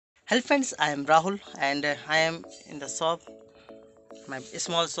Hello friends, I am Rahul and I am in the shop, my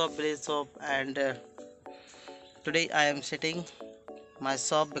small shop, village shop, and today I am sitting my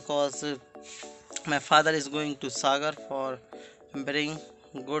shop because my father is going to Sagar for bring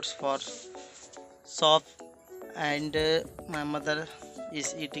goods for shop, and my mother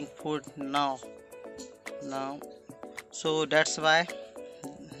is eating food now, so that's why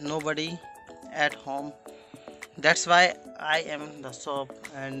nobody at home. That's why I am in the shop,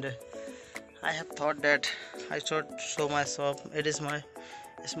 and I have thought that I should show my shop. It is my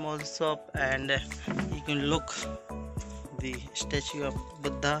small shop, and you can look the statue of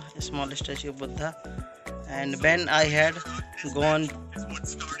Buddha, a small statue of Buddha. And gone,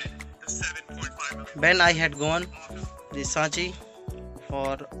 when I had gone the Sanchi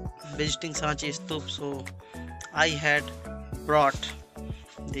for visiting Sanchi Stup, so I had brought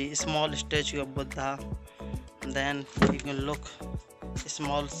the small statue of Buddha. Then you can look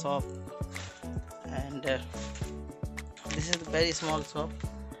small shop, and this is a very small shop,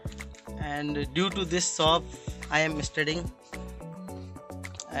 and due to this shop I am studying,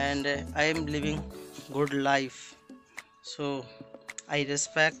 and I am living good life, so I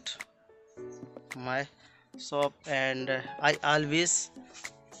respect my shop, and I always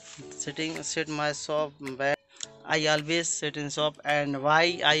sit my shop where I always sit in shop. And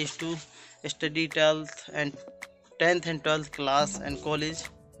why I used to study 10th and 12th class and college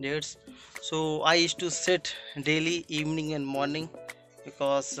dates, so I used to sit daily evening and morning,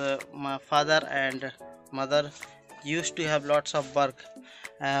 because my father and mother used to have lots of work,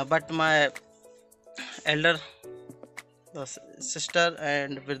 but my elder sister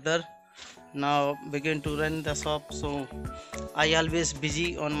and brother now begin to run the shop, so I always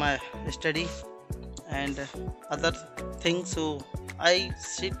busy on my study and other things, so I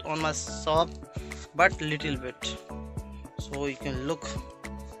sit on my shop but little bit, so you can look